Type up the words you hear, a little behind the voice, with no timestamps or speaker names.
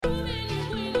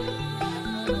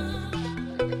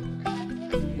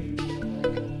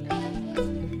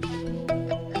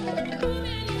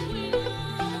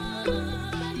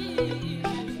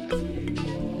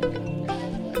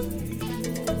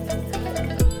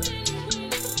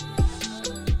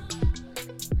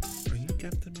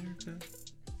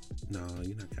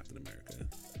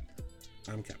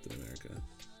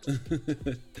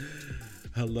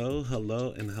Hello,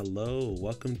 and hello.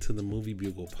 Welcome to the Movie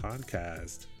Bugle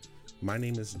Podcast. My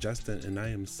name is Justin, and I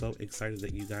am so excited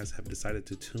that you guys have decided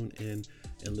to tune in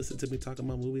and listen to me talk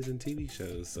about movies and TV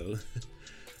shows. So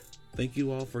thank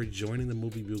you all for joining the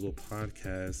Movie Bugle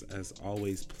Podcast. As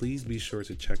always, please be sure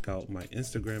to check out my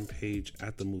Instagram page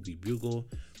at the Movie Bugle,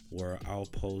 where I'll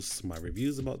post my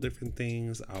reviews about different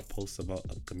things. I'll post about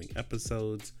upcoming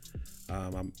episodes.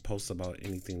 I'll post about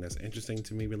anything that's interesting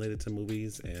to me related to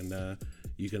movies, and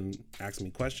you can ask me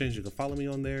questions. You can follow me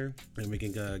on there, and we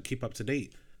can keep up to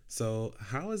date. So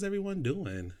how is everyone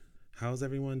doing? How's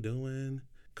everyone doing?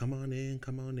 Come on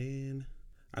in.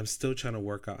 I'm still trying to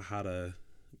work out how to,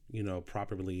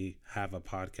 properly have a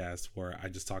podcast where I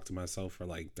just talk to myself for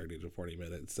like 30 to 40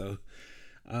 minutes. So,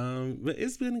 but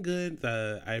it's been good.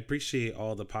 I appreciate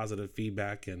all the positive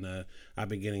feedback, and I've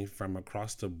been getting from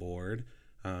across the board.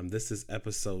 This is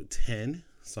episode 10,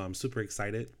 so I'm super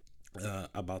excited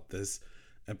about this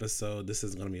episode. This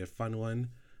is going to be a fun one,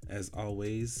 as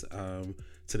always.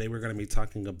 Today we're going to be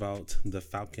talking about the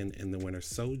Falcon and the Winter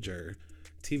Soldier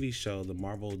TV show, the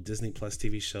Marvel Disney Plus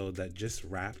TV show that just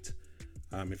wrapped.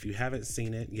 If you haven't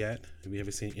seen it yet, if you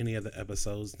haven't seen any of the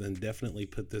episodes, then definitely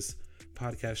put this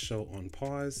podcast show on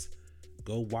pause.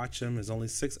 Go watch them. There's only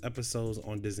 6 episodes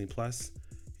on Disney Plus,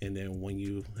 and then when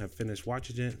you have finished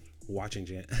watching it,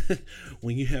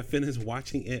 when you have finished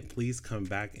watching it, please come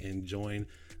back and join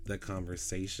the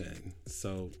conversation.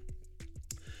 So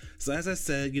as I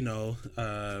said,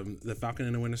 the Falcon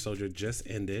and the Winter Soldier just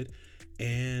ended,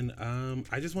 and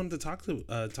I just wanted to talk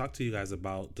to you guys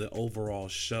about the overall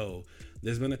show.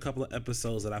 There's been a couple of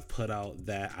episodes that I've put out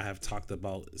that I have talked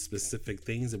about specific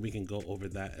things, and we can go over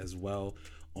that as well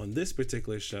on this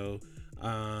particular show.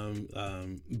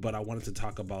 But I wanted to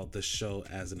talk about the show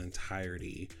as an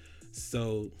entirety.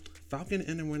 So Falcon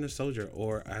and the Winter Soldier,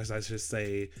 or as I should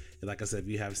say, like I said, if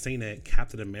you have seen it,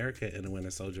 Captain America and the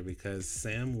Winter Soldier, because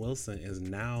Sam Wilson is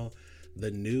now the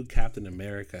new Captain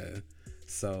America.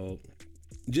 So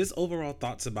just overall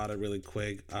thoughts about it really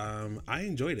quick. I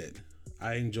enjoyed it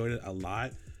a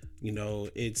lot.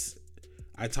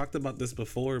 I talked about this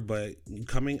before, but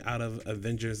coming out of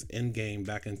Avengers Endgame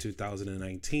back in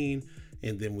 2019,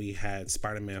 and then we had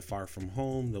Spider-Man Far From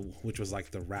Home, which was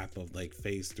like the wrap of like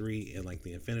phase 3 and like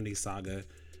the Infinity Saga.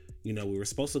 We were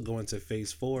supposed to go into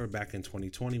phase 4 back in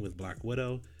 2020 with Black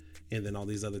Widow, and then all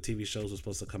these other TV shows were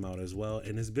supposed to come out as well.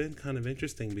 And it's been kind of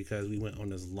interesting because we went on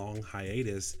this long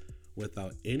hiatus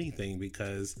without anything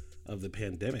because of the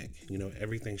pandemic.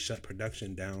 Everything shut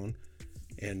production down,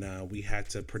 and we had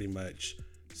to pretty much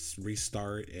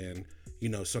restart and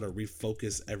sort of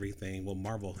refocus everything. Well,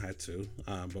 Marvel had to,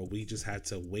 but we just had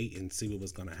to wait and see what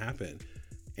was going to happen.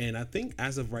 And I think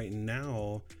as of right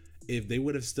now, if they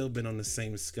would have still been on the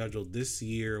same schedule this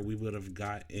year, we would have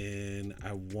gotten,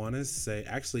 I want to say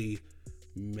actually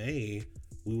May,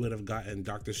 we would have gotten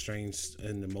Doctor Strange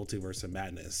in the Multiverse of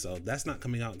Madness. So that's not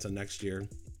coming out until next year.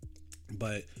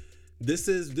 But this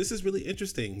is really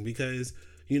interesting because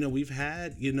we've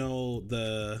had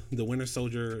the Winter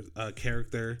Soldier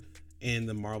character in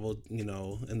the Marvel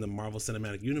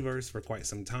Cinematic Universe for quite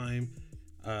some time.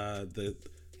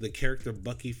 The character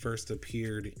Bucky first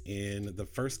appeared in the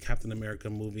first Captain America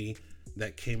movie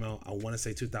that came out, I want to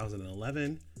say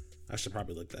 2011. I should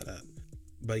probably look that up.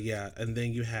 But yeah, and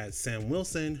then you had Sam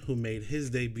Wilson, who made his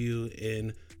debut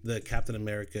in the Captain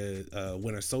America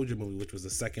Winter Soldier movie, which was the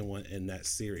second one in that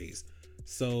series.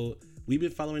 So we've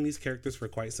been following these characters for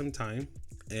quite some time,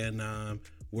 and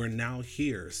we're now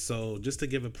here. So just to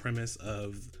give a premise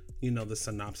of the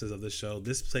synopsis of the show,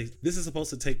 this is supposed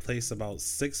to take place about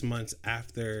 6 months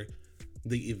after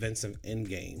the events of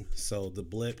Endgame. So the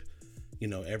blip,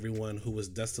 everyone who was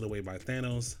dusted away by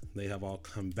Thanos, they have all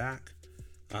come back.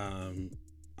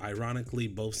 Ironically,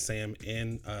 both Sam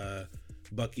and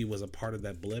Bucky was a part of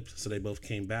that blip, so they both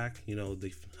came back.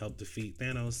 They helped defeat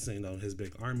Thanos, his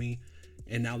big army,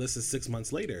 and now this is 6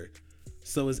 months later.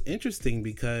 So it's interesting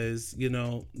because,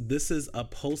 this is a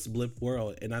post-blip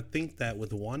world. And I think that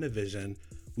with WandaVision,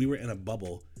 we were in a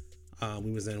bubble.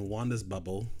 We was in Wanda's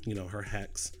bubble, her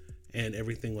hex, and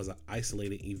everything was an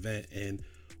isolated event. And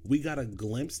we got a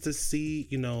glimpse to see,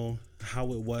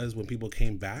 how it was when people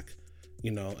came back,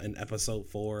 in episode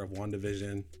 4 of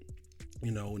WandaVision,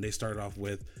 when they started off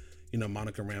with,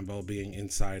 Monica Rambeau being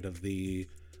inside of the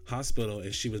hospital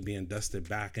and she was being dusted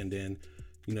back. And then,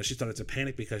 she started to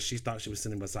panic because she thought she was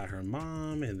sitting beside her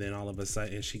mom, and then all of a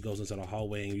sudden she goes into the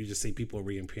hallway and you just see people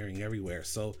reappearing everywhere.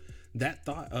 So that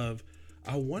thought of,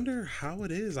 I wonder how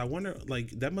it is. I wonder,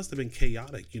 that must have been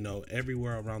chaotic,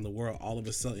 everywhere around the world. All of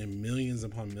a sudden, millions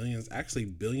upon millions, actually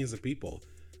billions of people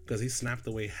because he snapped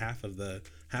away half of the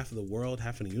world,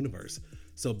 half of the universe.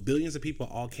 So billions of people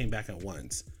all came back at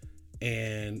once,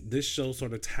 and this show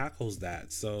sort of tackles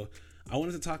that. So I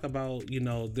wanted to talk about,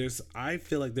 I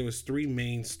feel like there was 3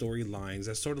 main storylines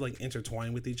that sort of like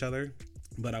intertwine with each other,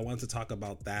 but I wanted to talk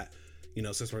about that,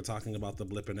 since we're talking about the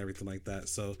blip and everything like that.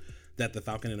 So that the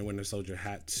Falcon and the Winter Soldier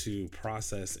had to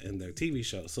process in their TV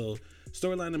show. So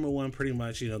storyline number 1, pretty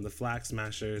much, the Flag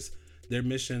Smashers, their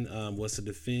mission was to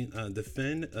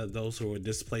defend those who were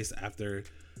displaced after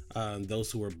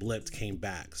those who were blipped came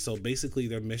back. So basically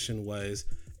their mission was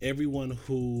everyone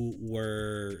who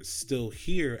were still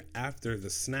here after the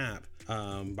snap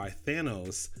by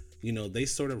Thanos, they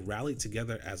sort of rallied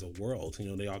together as a world.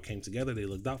 They all came together, they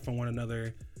looked out for one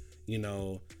another,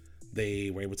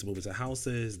 they were able to move into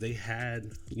houses. They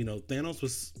had, Thanos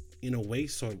was, in a way,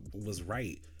 was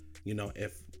right.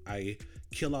 If I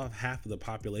kill off half of the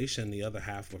population, the other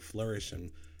half will flourish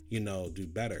and, do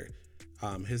better.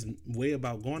 His way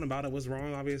about going about it was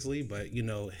wrong, obviously, but,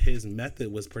 his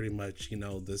method was pretty much,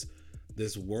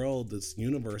 this world, this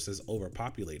universe is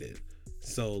overpopulated.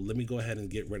 So let me go ahead and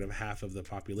get rid of half of the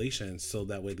population so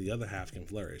that way the other half can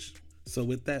flourish. So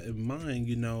with that in mind,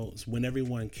 when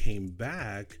everyone came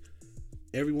back,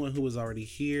 everyone who was already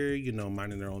here,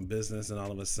 minding their own business, and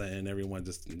all of a sudden everyone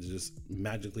just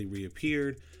magically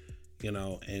reappeared,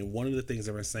 and one of the things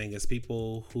they were saying is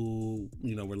people who,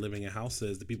 were living in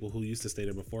houses, the people who used to stay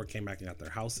there before came back and got their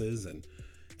houses and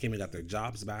came and got their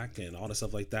jobs back and all the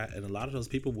stuff like that. And a lot of those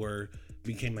people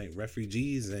became like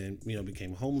refugees and,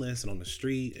 became homeless and on the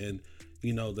street. And,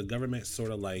 the government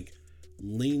sort of like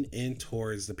leaned in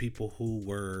towards the people who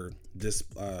were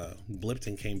blipped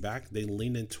and came back. They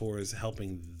leaned in towards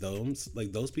helping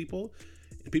those people.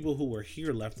 And people who were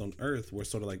here left on Earth were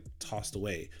sort of like tossed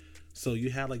away. So you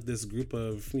had like this group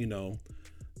of,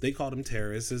 they called them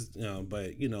terrorists,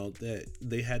 but that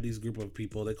they had these group of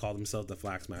people. They called themselves the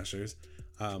Flag Smashers,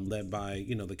 led by,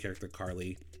 the character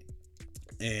Carly.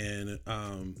 And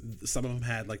some of them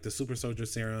had like the super soldier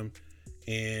serum,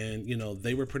 and,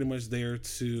 they were pretty much there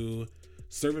to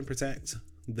serve and protect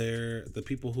the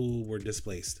people who were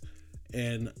displaced.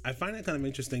 And I find that kind of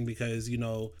interesting because,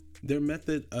 their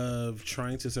method of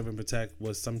trying to serve and protect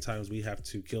was sometimes we have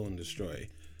to kill and destroy.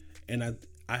 And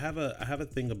I have a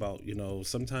thing about,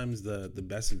 sometimes the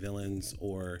best villains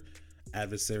or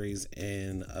adversaries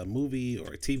in a movie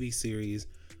or a TV series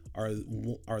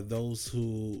are those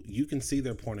who you can see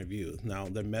their point of view. Now,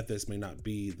 their methods may not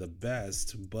be the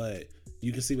best, but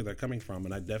you can see where they're coming from.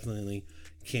 And I definitely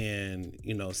can,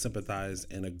 sympathize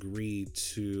and agree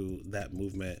to that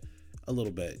movement a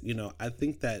little bit. I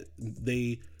think that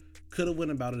they could have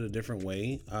went about it a different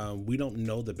way. We don't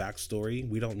know the backstory.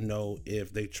 We don't know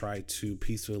if they tried to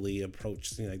peacefully approach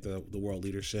the world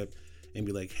leadership and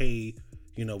be like, hey,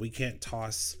 we can't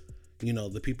toss,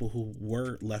 the people who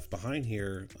were left behind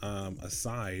here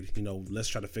aside. Let's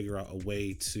try to figure out a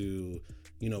way to,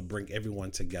 bring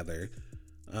everyone together.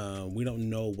 We don't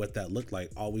know what that looked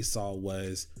like. All we saw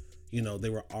was, they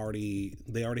already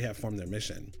had formed their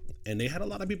mission. And they had a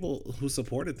lot of people who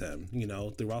supported them,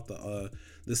 throughout the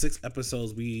 6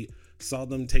 episodes. We saw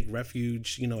them take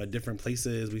refuge, at different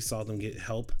places. We saw them get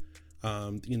help.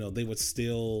 They would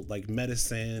steal like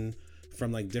medicine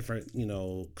from like different,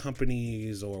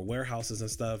 companies or warehouses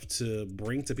and stuff to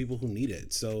bring to people who need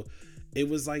it. So it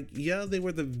was like, yeah, they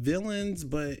were the villains,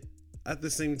 but at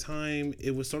the same time,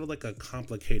 it was sort of like a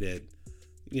complicated,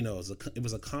 it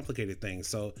was a complicated thing.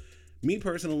 So me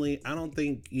personally, I don't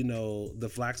think, the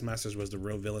Flag Smashers was the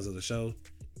real villains of the show.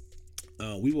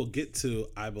 We will get to,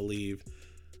 I believe,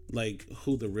 like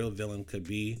who the real villain could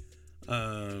be.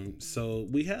 So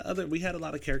we had a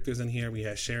lot of characters in here. We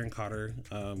had Sharon Carter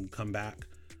come back.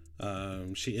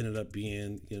 She ended up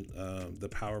being the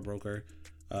power broker,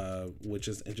 which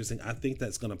is interesting. I think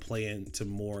that's going to play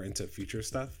into future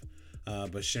stuff.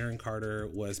 But Sharon Carter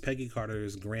was Peggy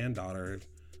Carter's granddaughter.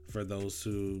 For those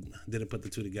who didn't put the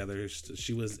two together,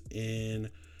 she was in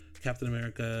Captain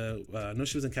America.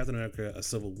 She was in Captain America: A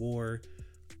Civil War.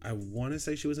 I want to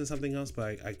say she was in something else,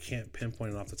 but I can't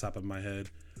pinpoint it off the top of my head.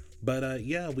 But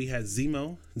yeah, we had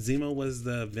Zemo. Zemo was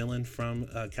the villain from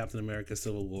Captain America: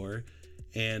 Civil War,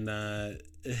 and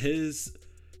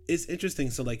it's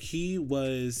interesting. So like he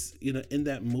was, in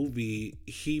that movie,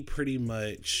 he pretty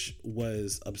much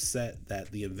was upset that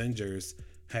the Avengers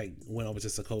went over to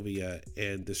Sokovia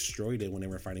and destroyed it when they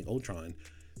were fighting Ultron.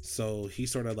 So he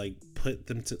sort of like put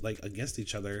them to like against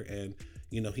each other, and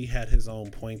he had his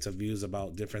own points of views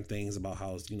about different things about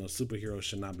how superheroes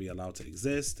should not be allowed to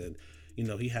exist, and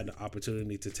he had the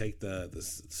opportunity to take the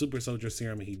super soldier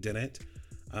serum and he didn't.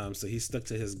 So he stuck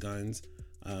to his guns,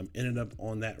 ended up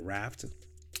on that raft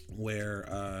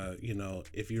where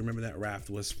if you remember, that raft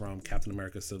was from Captain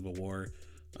America Civil War,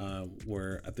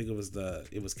 where I think it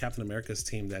was Captain America's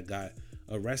team that got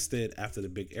arrested after the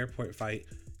big airport fight.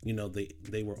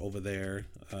 They were over there.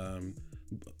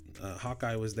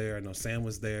 Hawkeye was there. I know Sam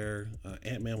was there.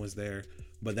 Ant-Man was there.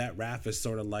 But that raft is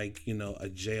sort of like, a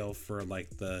jail for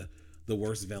like the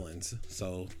worst villains.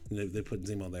 So they put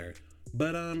Zemo there.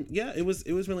 But it was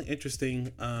really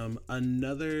interesting.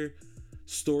 Another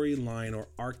storyline or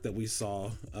arc that we saw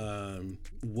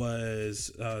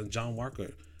was John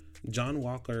Walker. John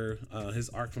Walker, his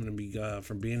arc from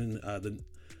being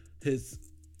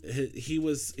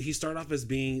he started off as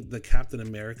being the Captain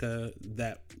America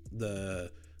that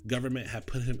the government had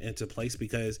put him into place,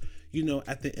 because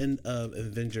at the end of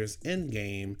Avengers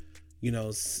Endgame,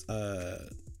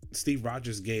 Steve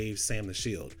Rogers gave Sam the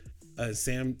shield.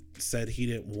 Sam said he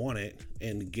didn't want it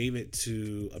and gave it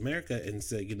to America and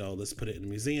said, let's put it in a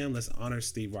museum, let's honor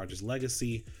Steve Rogers'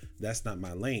 legacy. That's not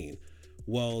my lane.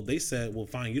 Well, they said, well,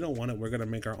 fine, you don't want it, we're gonna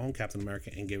make our own Captain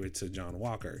America, and gave it to John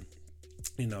Walker.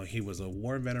 He was a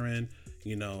war veteran,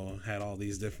 had all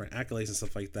these different accolades and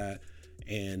stuff like that,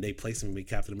 and they placed him to be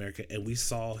Captain America. And we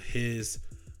saw his,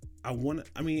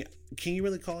 can you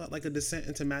really call it like a descent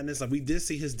into madness? Like, we did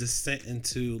see his descent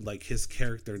into like his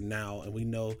character now, and we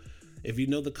know, if you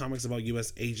know the comics about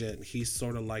US Agent, he's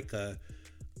sort of like I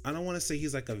don't want to say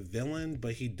he's like a villain,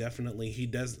 but he doesn't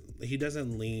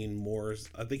lean more.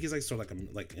 I think he's like sort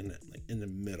of like in the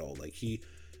middle. He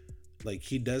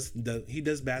does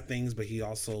bad things, but he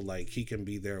also he can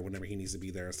be there whenever he needs to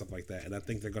be there and stuff like that. And I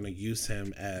think they're going to use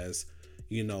him as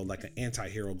like an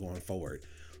anti-hero going forward.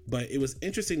 But it was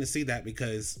interesting to see that,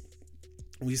 because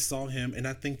we saw him, and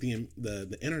I think the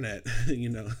internet,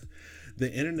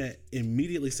 the internet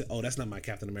immediately said, oh, that's not my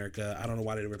Captain America. I don't know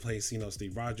why they replaced,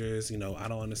 Steve Rogers. I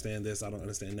don't understand this. I don't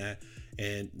understand that.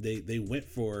 And they went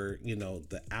for,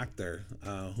 the actor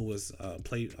who was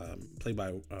played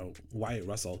by Wyatt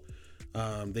Russell.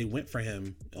 They went for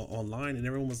him online, and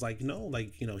everyone was like, no,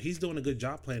 he's doing a good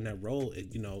job playing that role.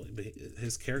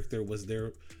 His character was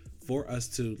there for us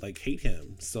to hate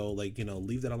him. So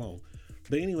leave that alone.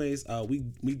 But anyways,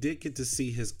 we did get to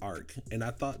see his arc, and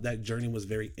I thought that journey was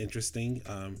very interesting.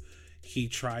 He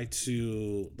tried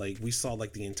to we saw the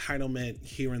entitlement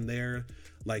here and there,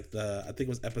 I think it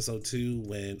was episode 2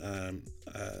 when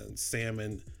Sam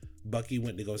and Bucky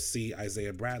went to go see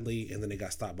Isaiah Bradley, and then they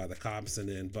got stopped by the cops, and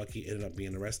then Bucky ended up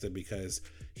being arrested because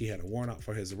he had a warrant out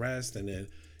for his arrest. And then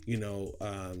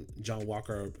John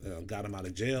Walker got him out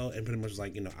of jail and pretty much was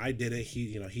like, I did it. He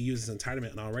used his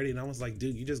entitlement already. And I was like,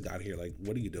 dude, you just got here.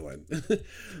 What are you doing?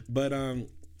 But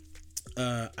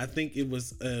I think it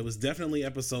was definitely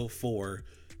episode 4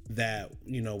 that,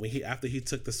 when after he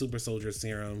took the super soldier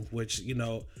serum, which,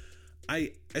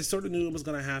 I sort of knew it was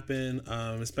going to happen,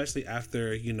 especially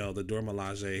after, the Dora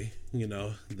Milaje,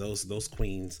 those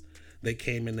queens. They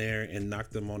came in there and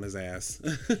knocked him on his ass.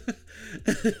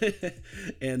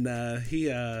 And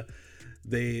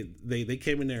they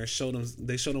came in there and showed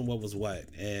him what was what.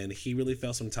 And he really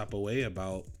felt some type of way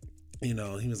about, he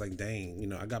was like,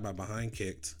 dang, I got my behind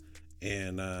kicked.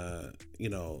 And,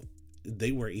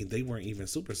 they weren't even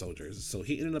super soldiers. So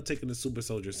he ended up taking the super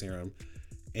soldier serum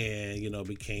and,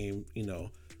 became,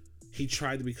 he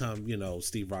tried to become,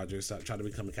 Steve Rogers, tried to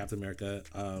become a Captain America,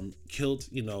 killed,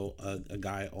 a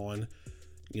guy on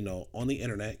the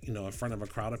internet, in front of a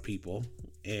crowd of people.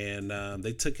 And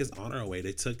they took his honor away.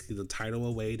 They took the title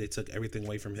away. They took everything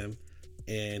away from him,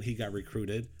 and he got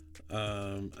recruited.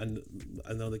 I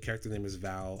know the character name is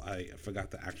Val. I forgot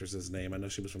the actress's name. I know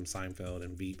she was from Seinfeld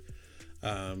and Veep.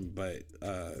 But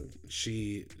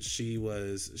she's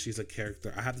a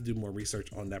character. I have to do more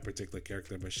research on that particular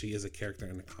character, but she is a character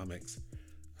in the comics.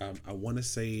 I want to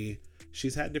say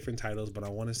she's had different titles, but I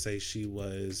want to say she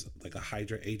was like a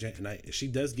Hydra agent, and she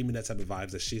does give me that type of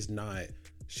vibes that she's not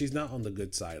on the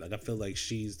good side. I feel like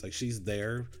she's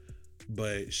there,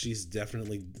 but she's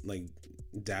definitely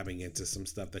dabbing into some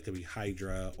stuff that could be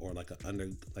Hydra or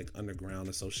an underground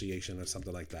association or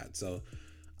something like that. So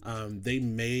they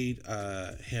made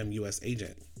him US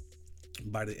agent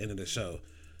by the end of the show.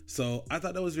 So I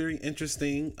thought that was very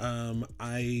interesting.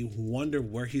 I wonder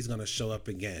where he's going to show up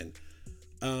again.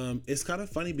 It's kind of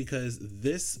funny because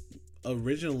this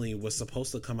originally was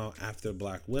supposed to come out after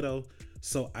Black Widow.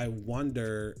 So I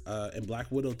wonder, and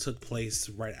Black Widow took place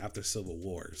right after Civil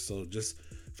War. So just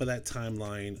for that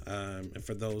timeline, and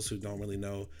for those who don't really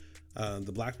know,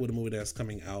 the Black Widow movie that's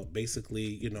coming out,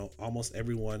 basically, almost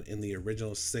everyone in the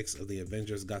original 6 of the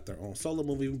Avengers got their own solo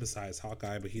movie besides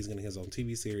Hawkeye, but he's getting his own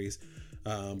TV series.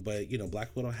 But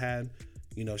Black Widow had,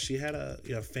 she had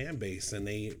a fan base, and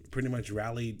they pretty much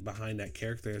rallied behind that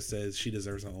character and said she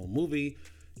deserves her own movie.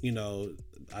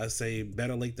 I say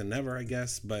better late than never, I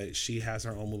guess, but she has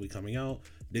her own movie coming out,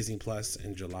 Disney Plus,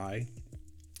 in July.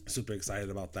 Super excited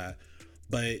about that.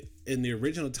 But in the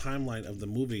original timeline of the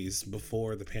movies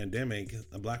before the pandemic,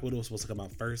 Black Widow was supposed to come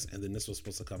out first, and then this was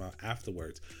supposed to come out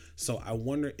afterwards. So I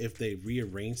wonder if they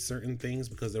rearranged certain things,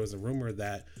 because there was a rumor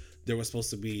that there was supposed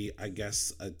to be, I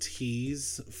guess, a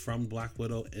tease from Black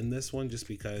Widow in this one, just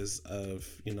because of,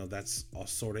 that's all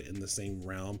sort of in the same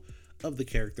realm of the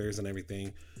characters and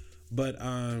everything. But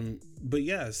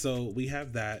yeah, so we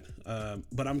have that.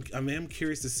 But I am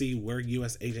curious to see where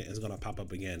U.S. Agent is going to pop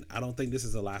up again. I don't think this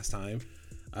is the last time.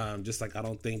 Just like I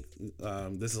don't think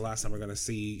this is the last time we're going to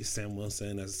see Sam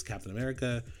Wilson as Captain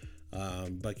America,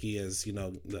 Bucky as,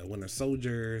 the Winter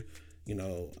Soldier,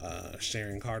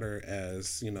 Sharon Carter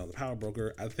as, the Power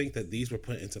Broker. I think that these were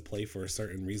put into play for a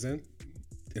certain reason.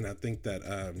 And I think that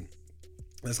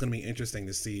that's going to be interesting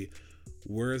to see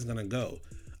where it's going to go.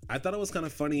 I thought it was kind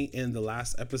of funny in the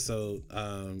last episode,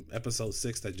 episode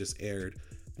 6 that just aired,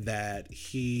 that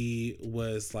he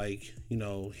was like,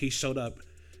 he showed up,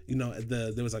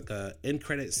 there was like a end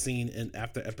credit scene in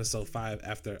after episode 5,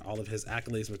 after all of his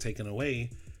accolades were taken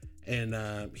away, and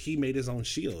he made his own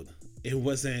shield. It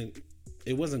wasn't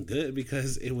good,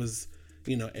 because it was,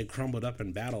 it crumbled up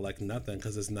in battle like nothing,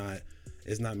 because it's not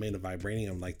made of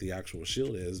vibranium like the actual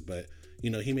shield is. But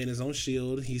he made his own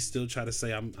shield. He still tried to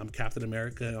say I'm Captain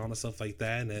America and all the stuff like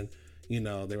that, and then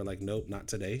they were like, nope, not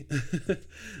today.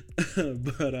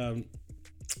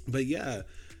 but yeah,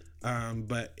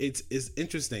 but it's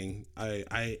interesting.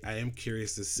 I am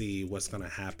curious to see what's gonna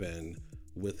happen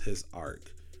with his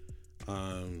arc.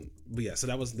 But yeah, so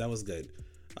that was good.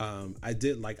 I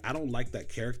don't like that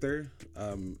character.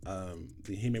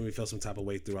 He made me feel some type of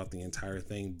way throughout the entire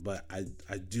thing, but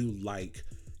I do like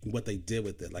what they did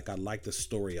with it. Like, I like the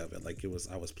story of it. Like,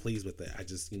 I was pleased with it. I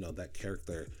just, that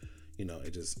character,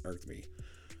 it just irked me.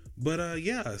 But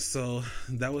yeah, so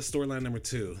that was storyline number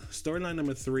 2. Storyline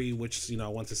number 3, which I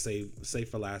want to save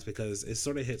for last, because it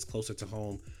sort of hits closer to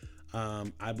home,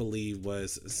 I believe,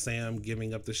 was Sam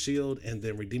giving up the shield and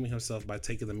then redeeming himself by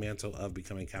taking the mantle of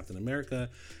becoming Captain America,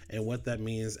 and what that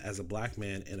means as a black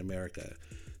man in America.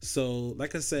 So,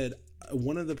 like I said,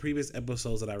 one of the previous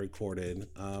episodes that I recorded,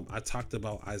 I talked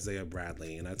about Isaiah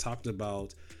Bradley, and I talked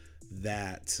about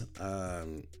that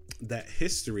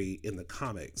history in the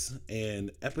comics.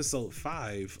 And episode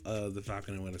 5 of the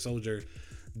Falcon and Winter Soldier,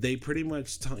 he pretty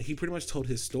much told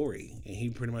his story, and he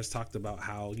pretty much talked about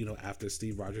how, after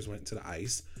Steve Rogers went to the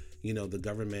ice, the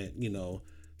government,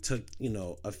 took,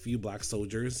 a few black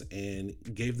soldiers and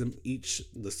gave them each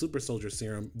the super soldier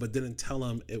serum, but didn't tell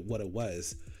them what it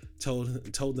was.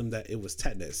 Told them that it was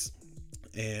tetanus.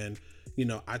 And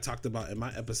I talked about in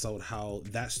my episode how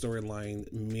that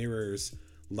storyline mirrors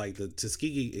like the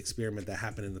Tuskegee experiment that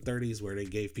happened in the 30s, where they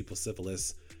gave people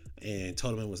syphilis and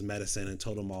told them it was medicine, and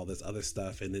told them all this other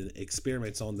stuff, and then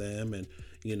experiments on them, and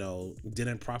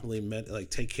didn't properly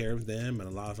take care of them, and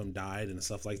a lot of them died and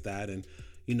stuff like that. And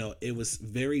it was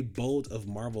very bold of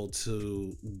Marvel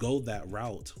to go that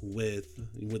route with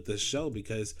the show,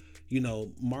 because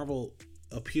Marvel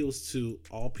appeals to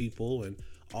all people and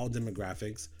all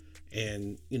demographics,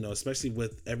 and especially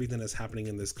with everything that's happening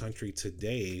in this country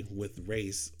today with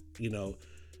race,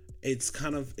 it's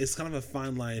kind of a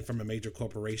fine line from a major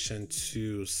corporation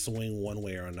to swing one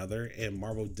way or another. And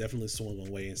Marvel definitely swung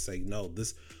one way and say, no,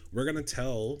 we're gonna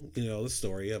tell the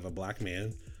story of a black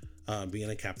man being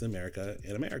a Captain America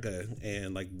in America,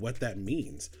 and like what that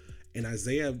means. And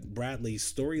Isaiah Bradley's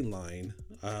storyline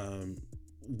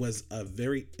was a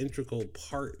very integral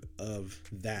part of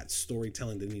that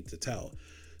storytelling they need to tell.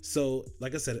 So,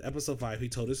 like I said, in episode 5, he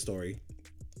told his story.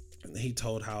 He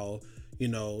told how,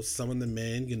 some of the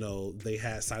men, they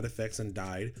had side effects and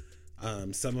died.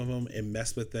 Some of them, it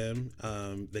messed with them.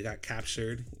 They got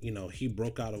captured. He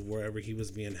broke out of wherever he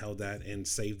was being held at and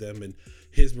saved them. And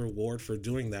his reward for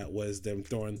doing that was them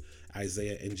throwing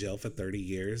Isaiah in jail for 30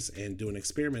 years and doing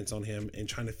experiments on him and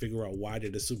trying to figure out why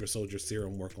did the super soldier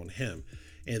serum work on him.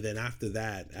 And then after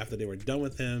that, after they were done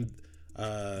with him,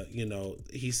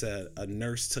 he said a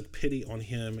nurse took pity on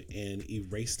him and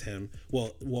erased him.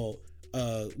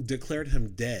 Declared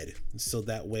him dead, so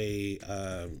that way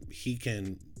he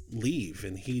can leave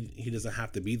and he doesn't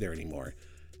have to be there anymore.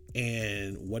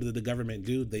 And what did the government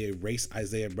do? They erased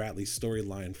Isaiah Bradley's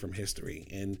storyline from history.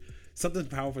 And something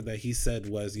powerful that he said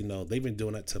was, they've been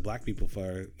doing it to black people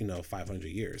for 500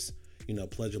 years.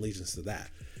 Pledge allegiance to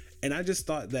that. And I just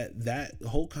thought that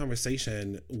whole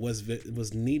conversation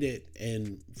was needed,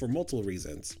 and for multiple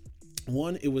reasons.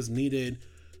 One, it was needed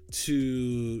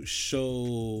to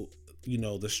show,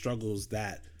 the struggles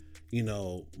that,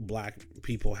 Black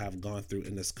people have gone through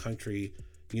in this country,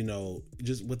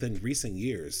 just within recent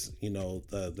years,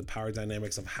 the power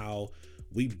dynamics of how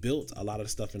we built a lot of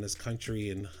stuff in this country,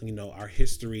 and, our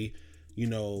history,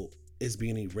 is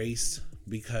being erased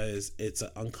because it's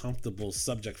an uncomfortable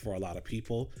subject for a lot of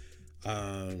people.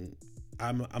 I'm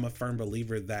a firm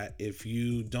believer that if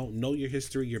you don't know your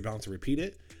history, you're bound to repeat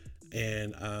it.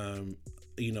 And,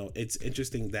 it's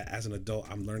interesting that as an adult,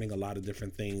 I'm learning a lot of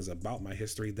different things about my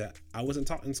history that I wasn't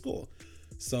taught in school.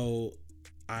 So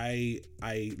I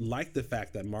like the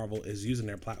fact that Marvel is using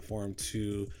their platform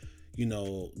to,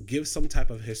 give some type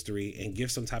of history and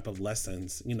give some type of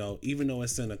lessons, even though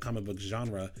it's in a comic book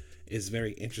genre. It's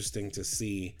very interesting to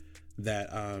see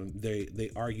that they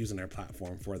are using their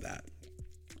platform for that.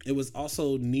 It was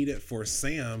also needed for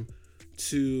Sam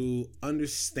to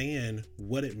understand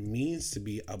what it means to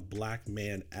be a Black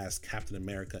man as Captain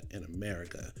America in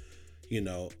America.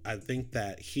 I think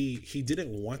that he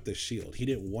didn't want the shield. He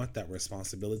didn't want that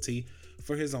responsibility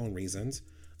for his own reasons.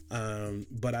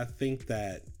 But I think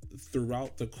that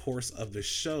throughout the course of the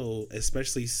show,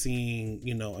 especially seeing,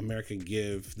 America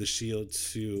give the shield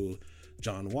to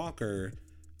John Walker,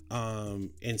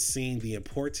 and seeing the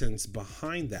importance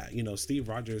behind that. Steve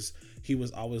Rogers, he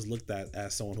was always looked at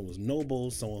as someone who was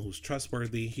noble, someone who's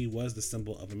trustworthy. He was the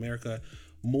symbol of America.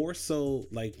 More so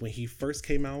like when he first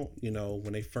came out,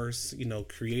 when they first,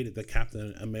 created the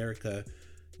Captain America,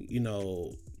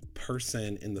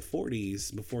 person in the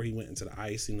 40s, before he went into the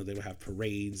ice, they would have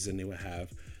parades and they would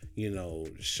have,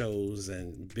 shows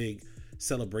and big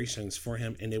celebrations for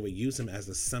him. And they would use him as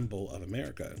the symbol of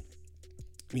America.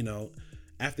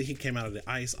 After he came out of the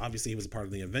ice, obviously he was a part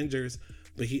of the Avengers,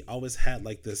 but he always had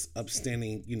like this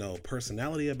upstanding,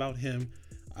 personality about him.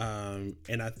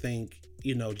 And I think,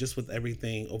 just with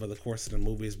everything over the course of the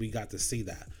movies, we got to see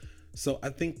that. So I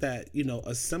think that,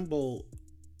 a symbol,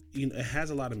 it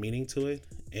has a lot of meaning to it.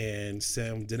 And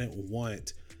Sam didn't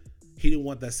want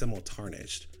that symbol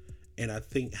tarnished. And I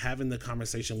think having the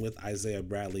conversation with Isaiah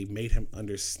Bradley made him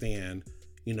understand,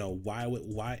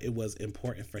 why it was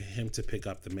important for him to pick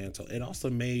up the mantle. It also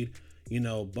made,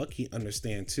 Bucky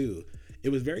understand too. It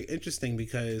was very interesting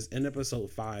because in episode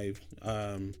 5,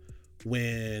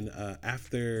 when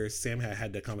after Sam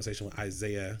had that conversation with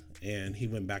Isaiah and he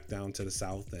went back down to the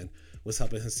South and was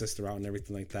helping his sister out and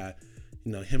everything like that,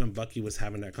 him and Bucky was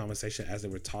having that conversation as they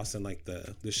were tossing like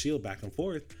the shield back and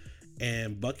forth.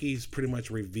 And Bucky's pretty much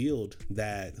revealed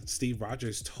that Steve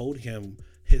Rogers told him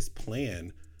his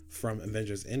plan from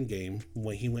Avengers Endgame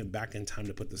when he went back in time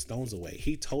to put the stones away.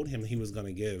 He told him he was going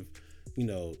to give,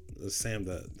 Sam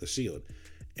the shield.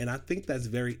 And I think that's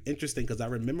very interesting because I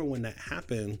remember when that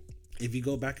happened, if you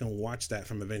go back and watch that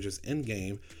from Avengers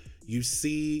Endgame, you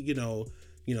see,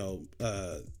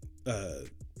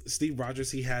 Steve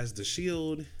Rogers, he has the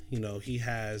shield, he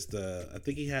has I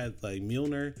think he had like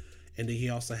Mjolnir, and then he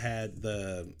also had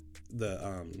the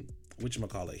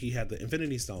whatchamacallit, he had the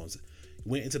Infinity Stones.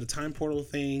 Went into the time portal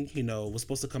thing, was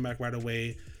supposed to come back right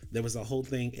away. There was a whole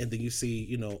thing, and then you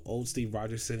see, old Steve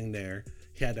Rogers sitting there.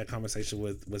 He had that conversation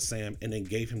with Sam and then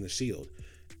gave him the shield.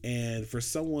 And for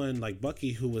someone like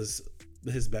Bucky, who was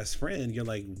his best friend, you're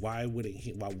like, why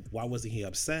wasn't he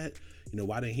upset?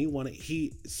 Why didn't he want it?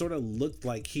 He sort of looked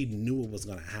like he knew what was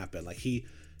going to happen. Like he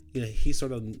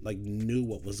sort of like knew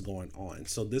what was going on.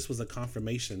 So this was a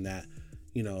confirmation that,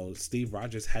 Steve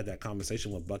Rogers had that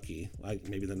conversation with Bucky, like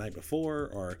maybe the night before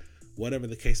or whatever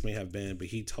the case may have been. But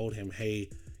he told him, hey,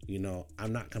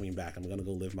 I'm not coming back. I'm going to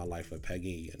go live my life with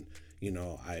Peggy. And,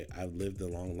 I've lived a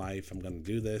long life. I'm going to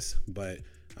do this, but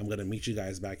I'm going to meet you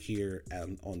guys back here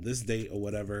on this date or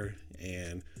whatever.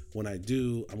 And when I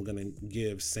do, I'm going to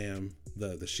give Sam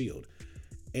the shield.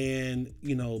 And,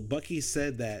 Bucky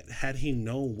said that had he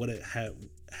known what it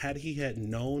had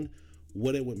known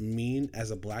what it would mean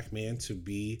as a Black man to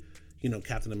be,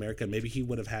 Captain America, maybe he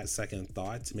would have had second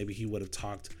thoughts. Maybe he would have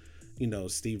talked,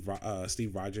 Steve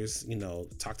Rogers,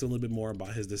 talked a little bit more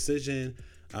about his decision.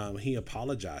 He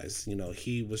apologized.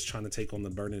 He was trying to take on the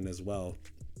burden as well.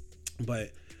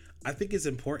 But I think it's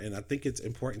important. I think it's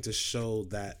important to show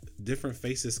that different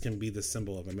faces can be the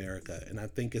symbol of America. And I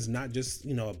think it's not just,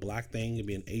 a Black thing. It could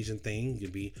be an Asian thing. It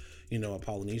could be, a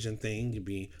Polynesian thing. It could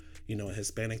be, a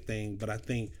Hispanic thing. But I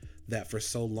think that for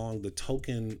so long, the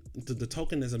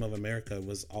tokenism of America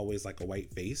was always like a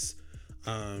white face.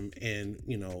 And,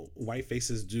 white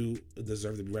faces do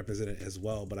deserve to be represented as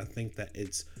well. But I think that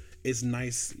it's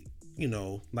nice,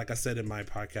 like I said in my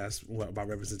podcast about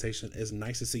representation, it's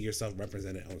nice to see yourself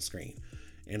represented on screen.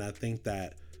 And I think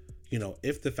that,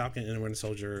 if the Falcon and the Winter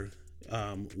Soldier,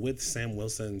 with Sam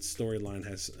Wilson's storyline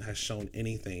has shown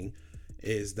anything,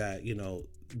 is that, you know,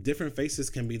 different faces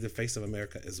can be the face of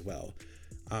America as well.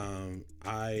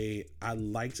 I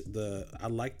liked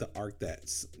the arc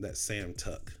that Sam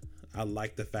took. I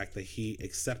like the fact that he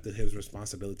accepted his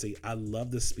responsibility. I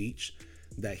love the speech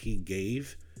that he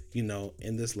gave, you know,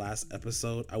 in this last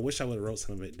episode. I wish I would have wrote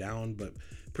some of it down, but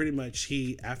pretty much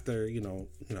he, after, you know,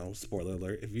 spoiler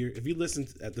alert, if you listen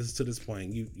to this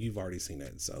point, you've already seen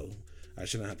it, so I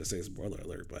shouldn't have to say spoiler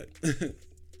alert, but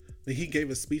he gave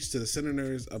a speech to the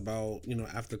senators about, you know,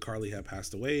 after Carly had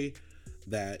passed away,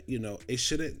 that, you know, it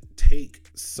shouldn't take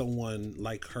someone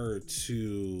like her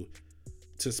to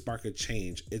spark a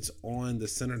change. It's on the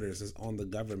senators, it's on the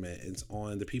government, it's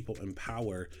on the people in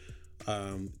power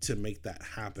to make that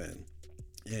happen.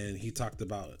 And he talked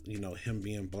about, you know, him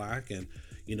being black, and,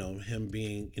 you know, him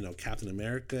being, you know, Captain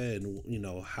America, and, you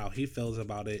know, how he feels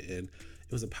about it. And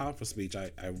it was a powerful speech. I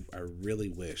really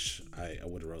wish I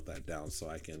would have wrote that down so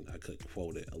I could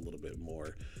quote it a little bit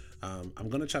more. I'm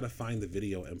gonna try to find the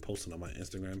video and post it on my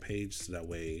Instagram page, so that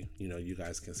way, you know, you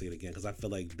guys can see it again, because I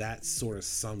feel like that sort of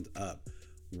summed up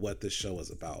what this show is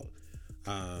about.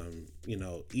 You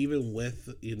know, even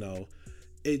with, you know,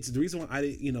 it's the reason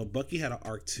why Bucky had an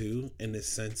arc too, in the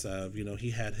sense of, you know,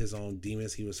 he had his own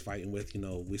demons he was fighting with. You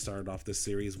know, we started off this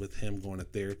series with him going to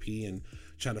therapy and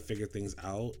trying to figure things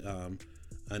out.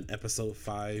 On episode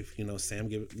 5, you know, Sam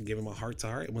gave him a heart to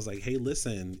heart and was like, hey,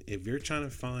 listen, if you're trying to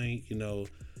find, if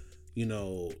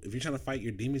you're trying to fight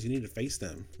your demons, you need to face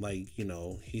them. Like, you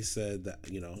know, he said that,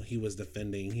 you know, he was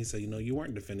defending. He said, you know, you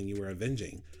weren't defending, you were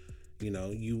avenging. You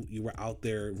know, you were out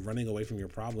there running away from your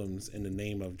problems in the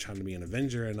name of trying to be an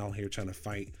avenger, and out here trying to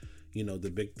fight, you know,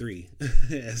 the big three,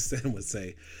 as Sam would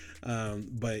say.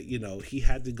 But, you know, he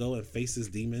had to go and face his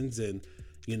demons, and,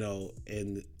 you know,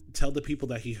 and tell the people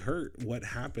that he hurt what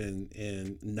happened,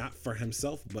 and not for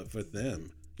himself, but for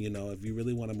them. You know, if you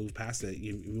really want to move past it,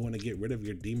 you want to get rid of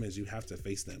your demons, you have to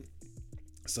face them.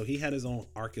 So he had his own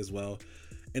arc as well,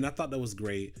 and I thought that was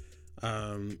great.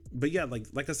 But yeah,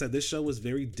 like I said, this show was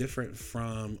very different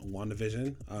from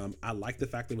WandaVision. I like the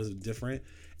fact that it was different,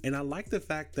 and I like the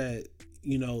fact that,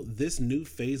 you know, this new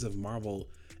phase of Marvel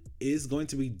is going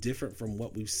to be different from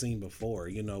what we've seen before.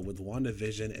 You know, with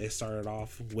WandaVision, it started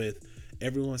off with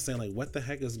everyone saying, like, what the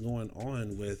heck is going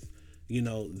on with, you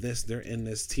know, they're in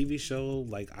this TV show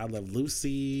like I Love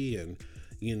Lucy, and,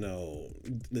 you know,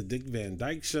 the Dick Van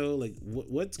Dyke Show, like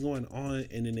what's going on?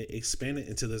 And then it expanded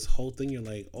into this whole thing. You're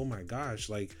like, oh my gosh,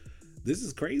 like this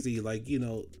is crazy. Like, you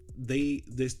know, they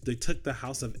took the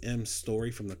House of M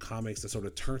story from the comics and sort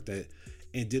of turned it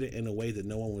and did it in a way that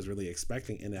no one was really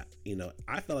expecting. And, you know,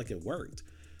 I felt like it worked.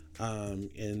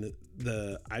 And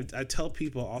I tell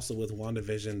people also with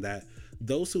WandaVision that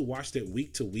those who watched it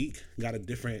week to week got a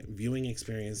different viewing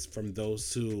experience from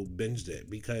those who binged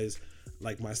it, because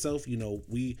like myself, you know,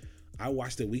 I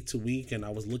watched it week to week, and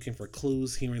I was looking for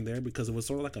clues here and there, because it was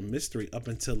sort of like a mystery up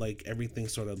until like everything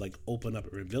sort of like opened up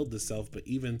and revealed itself. But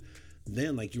even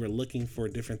then, like, you were looking for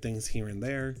different things here and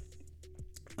there.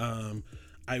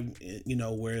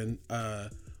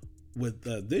 With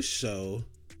this show,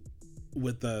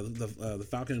 with the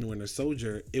Falcon and the Winter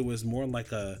Soldier, it was more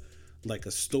like a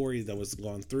story that was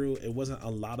gone through. It wasn't a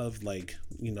lot of like,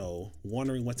 you know,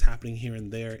 wondering what's happening here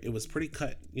and there. It was pretty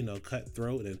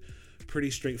cutthroat and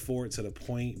pretty straightforward to the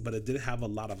point, but it did have a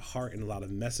lot of heart and a lot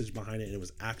of message behind it. And it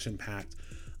was action packed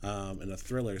and a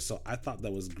thriller. So I thought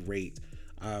that was great.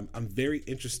 I'm very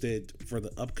interested for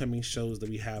the upcoming shows that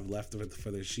we have left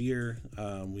for this year.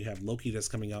 We have Loki that's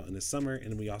coming out in the summer,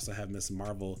 and we also have Miss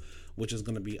Marvel, which is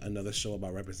going to be another show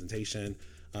about representation,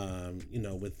 you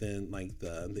know, within like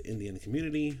the Indian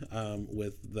community,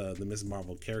 with the Miss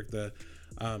Marvel character.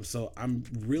 So I'm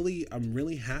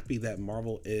really happy that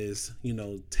Marvel is, you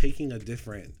know, taking a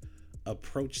different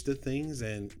approach to things,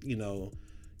 and, you know,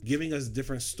 giving us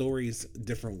different stories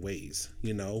different ways.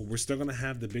 You know, we're still going to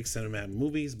have the big cinematic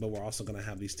movies, but we're also going to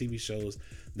have these TV shows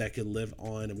that can live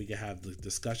on and we can have the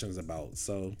discussions about.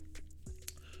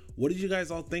 What did you guys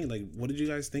all think? Like, what did you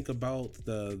guys think about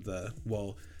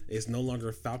well, it's no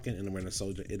longer Falcon and the Winter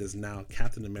Soldier, it is now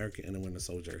Captain America and the Winter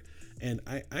Soldier. And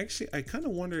I kind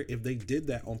of wonder if they did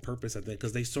that on purpose, I think,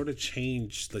 because they sort of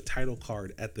changed the title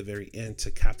card at the very end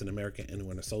to Captain America and the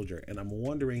Winter Soldier. And I'm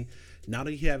wondering, now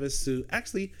that he have his suit,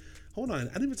 actually, hold on, I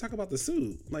didn't even talk about the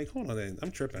suit. Like, hold on, then,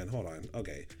 I'm tripping. Hold on.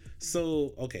 Okay,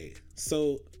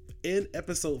 so in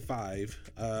episode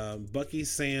 5, Bucky,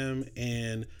 Sam,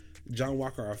 and John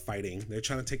Walker are fighting. They're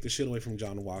trying to take the shit away from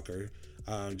John Walker.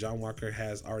 John Walker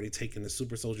has already taken the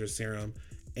super soldier serum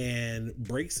and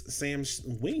breaks Sam's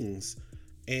wings.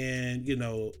 And, you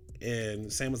know,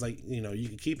 and Sam was like, you know, you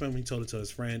can keep him. He told it to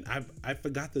his friend. I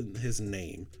forgot his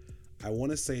name. I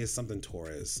want to say it's something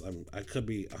Torres. I could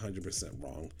be 100%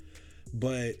 wrong,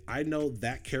 but I know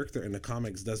that character in the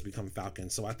comics does become Falcon.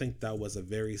 So I think that was a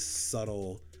very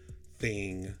subtle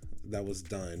thing that was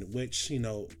done, which, you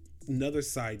know, another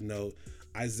side note,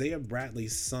 Isaiah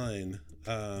Bradley's son,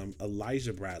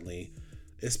 Elijah Bradley,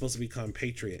 is supposed to become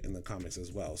Patriot in the comics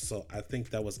as well. So I think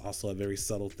that was also a very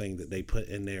subtle thing that they put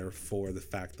in there for the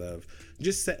fact of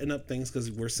just setting up things,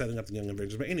 because we're setting up the Young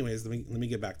Avengers. But anyways, let me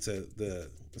get back to the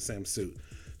Sam suit.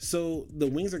 So the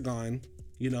wings are gone.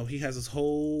 You know, he has this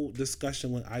whole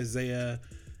discussion with Isaiah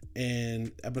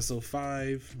in episode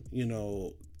 5. You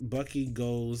know, Bucky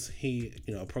goes, he,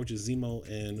 you know, approaches Zemo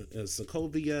in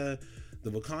Sokovia. The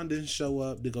Wakandans show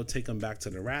up to go take him back to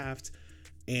the raft.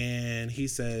 And he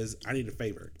says, I need a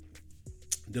favor.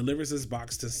 Delivers his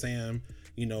box to Sam,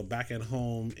 you know, back at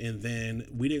home. And then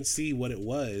we didn't see what it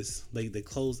was. They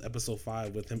closed episode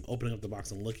 5 with him opening up the box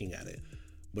and looking at it.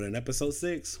 But in episode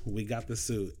 6, we got the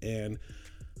suit. And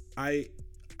I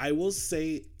will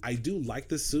say, I do like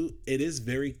the suit. It is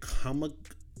very comic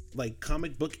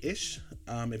book-ish.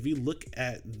 If you look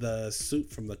at the suit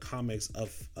from the comics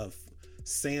of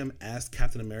Sam as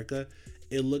Captain America,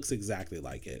 it looks exactly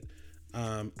like it.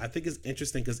 I think it's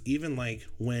interesting because even like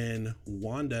when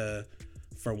Wanda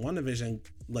from WandaVision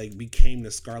like became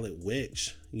the Scarlet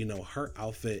Witch, you know, her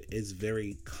outfit is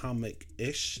very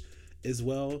comic-ish as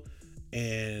well.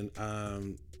 And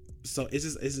so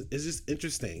it's just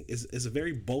interesting. It's a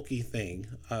very bulky thing.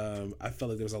 I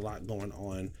felt like there's a lot going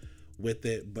on with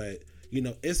it, but you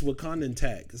know, it's Wakandan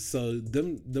tech, so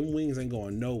them wings ain't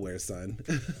going nowhere, son.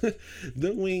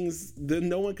 Them wings,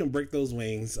 no one can break those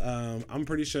wings. I'm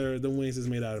pretty sure them wings is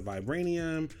made out of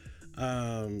vibranium.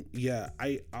 Yeah,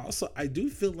 I do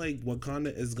feel like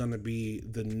Wakanda is gonna be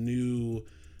the new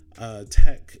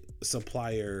tech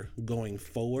supplier going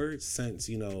forward, since,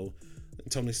 you know,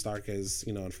 Tony Stark has,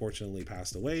 you know, unfortunately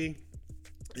passed away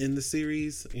in the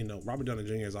series. You know, Robert Downey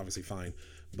Jr. is obviously fine,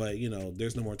 but you know,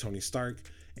 there's no more Tony Stark.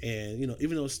 And you know,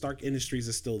 even though Stark Industries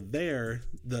is still there,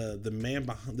 the man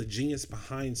behind, the genius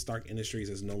behind Stark Industries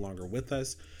is no longer with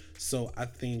us. So I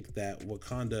think that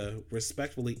Wakanda,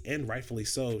 respectfully and rightfully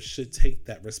so, should take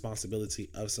that responsibility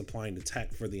of supplying the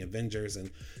tech for the Avengers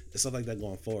and stuff like that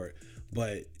going forward.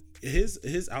 But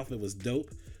his outfit was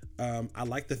dope. I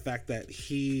like the fact that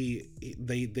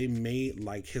they made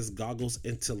like his goggles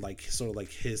into like sort of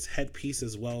like his headpiece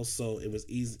as well, so it was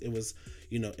easy. It was,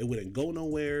 you know, it wouldn't go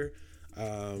nowhere.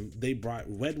 They brought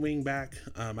Red Wing back.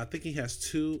 I think he has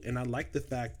 2, and I like the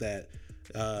fact that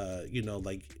you know,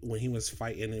 like when he was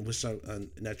fighting and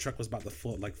that truck was about to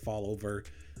fall over,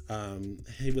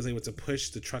 he was able to push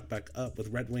the truck back up with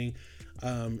Red Wing.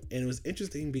 And it was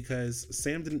interesting because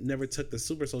Sam never took the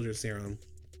super soldier serum,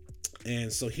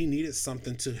 and so he needed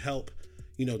something to help,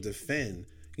 you know, defend,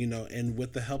 you know, and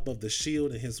with the help of the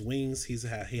shield and his wings, he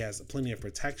has plenty of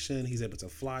protection. He's able to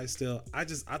fly still. I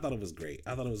thought it was great.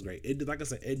 It, like I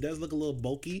said, it does look a little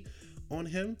bulky on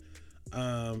him.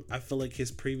 I feel like his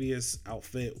previous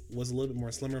outfit was a little bit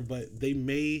more slimmer, but they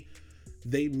may,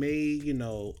 you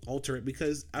know, alter it,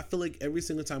 because I feel like every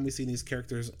single time we see these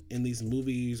characters in these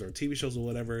movies or TV shows or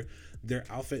whatever, their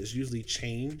outfits usually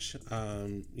change,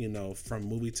 you know, from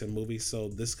movie to movie. So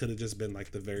this could have just been like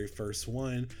the very first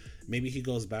one. Maybe he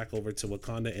goes back over to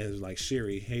Wakanda and is like,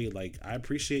 Shuri, hey, like, I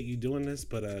appreciate you doing this,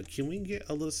 but can we get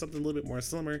something a little bit more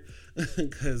slimmer?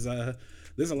 Because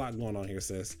there's a lot going on here,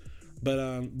 sis.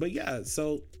 But yeah,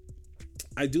 so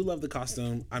I do love the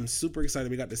costume. I'm super excited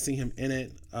we got to see him in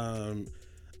it.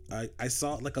 I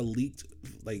saw like a leaked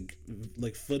like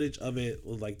footage of it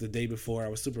like the day before. I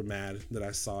was super mad that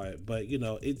I saw it, but you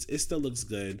know, it still looks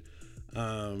good.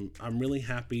 I'm really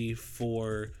happy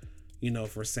for, you know,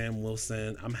 for Sam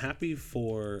Wilson. I'm happy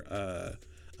for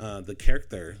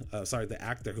the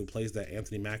actor who plays that,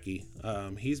 Anthony Mackie.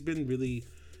 He's been really,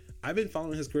 I've been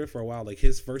following his career for a while. Like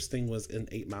his first thing was in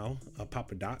 8 Mile,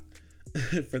 Papa Doc.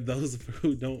 For those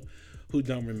who don't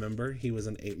remember, he was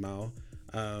in 8 Mile.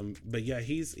 But yeah,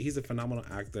 he's a phenomenal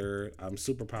actor. I'm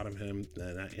super proud of him,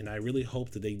 and I really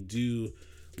hope that they do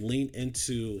lean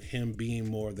into him being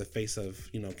more of the face of,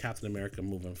 you know, Captain America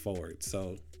moving forward.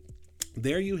 So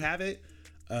there you have it.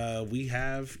 We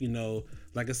have, you know,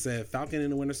 like I said, Falcon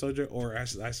and the Winter Soldier, or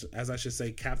as I should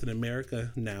say, Captain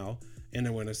America now and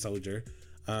the Winter Soldier.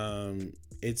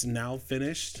 It's now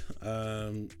finished.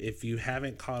 If you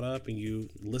haven't caught up and you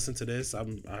listen to this,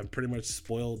 I've pretty much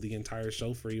spoiled the entire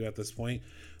show for you at this point.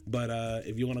 But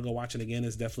if you want to go watch it again,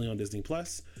 it's definitely on Disney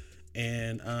Plus.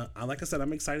 And like I said,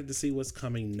 I'm excited to see what's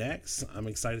coming next. I'm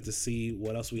excited to see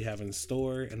what else we have in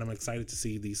store, and I'm excited to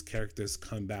see these characters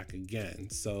come back again.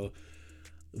 So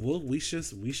we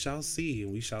shall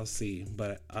see.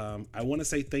 But I want to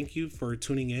say thank you for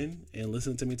tuning in and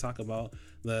listening to me talk about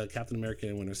the Captain America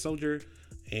and Winter Soldier.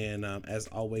 And as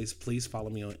always, please follow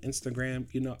me on Instagram.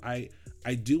 You know, I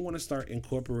do want to start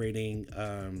incorporating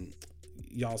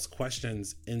y'all's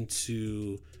questions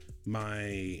into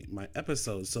my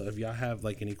episodes. So if y'all have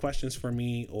like any questions for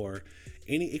me, or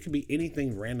it could be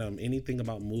anything random, anything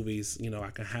about movies, you know,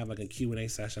 I can have like a Q&A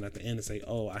session at the end and say,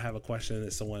 oh, I have a question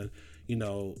that someone, you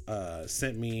know,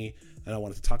 sent me, and they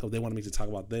wanted me to talk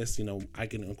about this. You know, I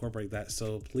can incorporate that.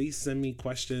 So please send me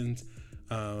questions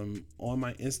on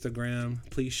my Instagram.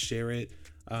 Please share it.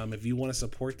 If you want to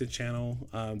support the channel,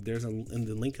 there's in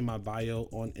the link in my bio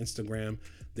on Instagram,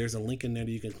 there's a link in there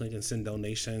that you can click and send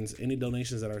donations. Any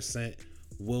donations that are sent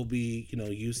will be, you know,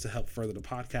 used to help further the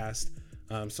podcast.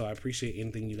 So I appreciate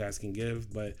anything you guys can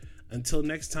give. But until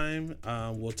next time,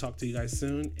 we'll talk to you guys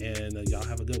soon, and y'all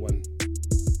have a good one.